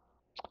 Dad.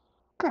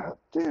 God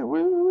damn,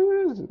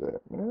 where is it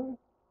at, man?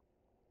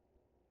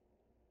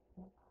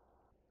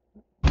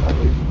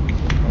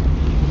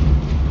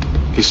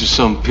 This is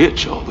some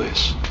pitch, all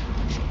this.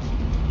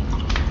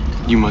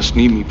 You must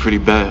need me pretty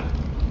bad.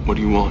 What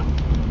do you want?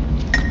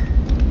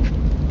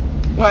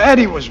 Well,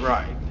 Eddie was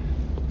right.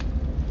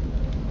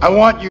 I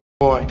want you,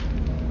 boy.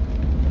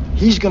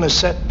 He's gonna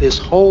set this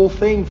whole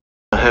thing.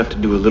 I have to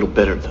do a little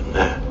better than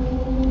that.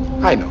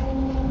 I know.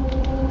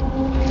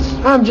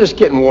 I'm just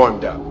getting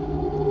warmed up.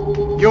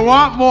 You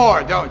want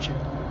more, don't you?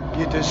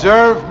 You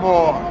deserve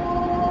more.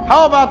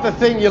 How about the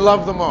thing you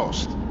love the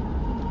most?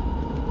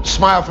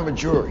 Smile from a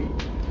jury.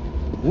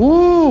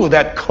 Ooh,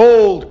 that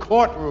cold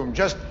courtroom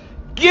just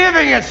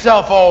giving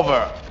itself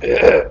over.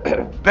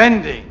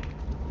 Bending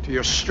to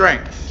your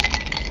strength.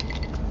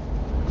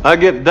 I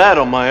get that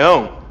on my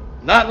own.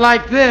 Not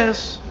like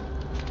this.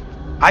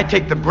 I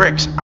take the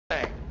bricks.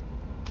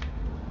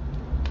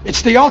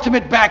 It's the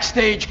ultimate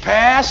backstage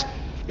pass.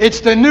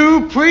 It's the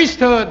new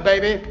priesthood,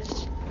 baby.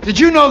 Did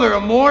you know there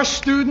are more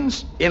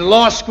students in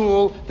law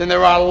school than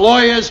there are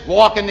lawyers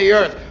walking the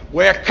earth?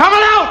 We're coming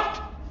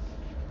out!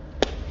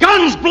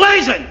 Guns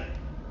blazing!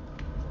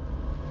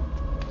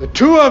 The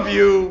two of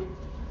you,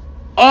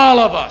 all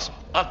of us,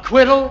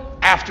 acquittal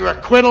after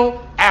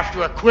acquittal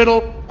after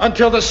acquittal,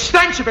 until the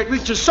stench of it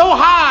reaches so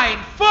high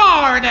and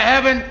far into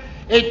heaven,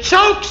 it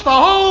chokes the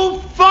whole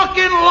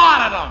fucking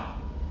lot of them.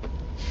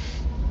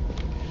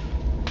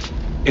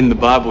 In the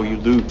Bible, you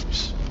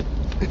lose.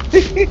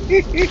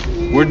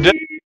 We're done.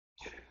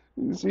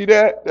 You see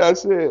that?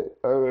 That's it.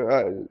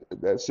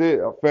 That's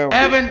it. I found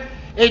Heaven,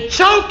 it. it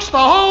chokes the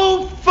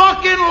whole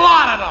fucking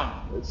lot of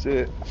them. That's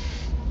it.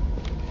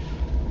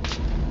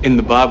 In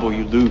the Bible,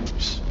 you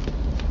lose.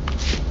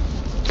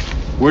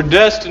 We're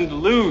destined to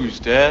lose,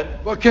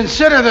 Dad. Well,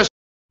 consider this.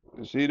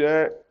 You see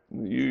that?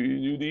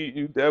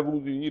 You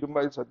devils, you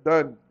Edomites are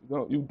done.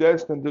 You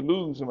destined to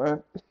lose,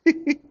 man.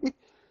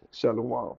 Shalom.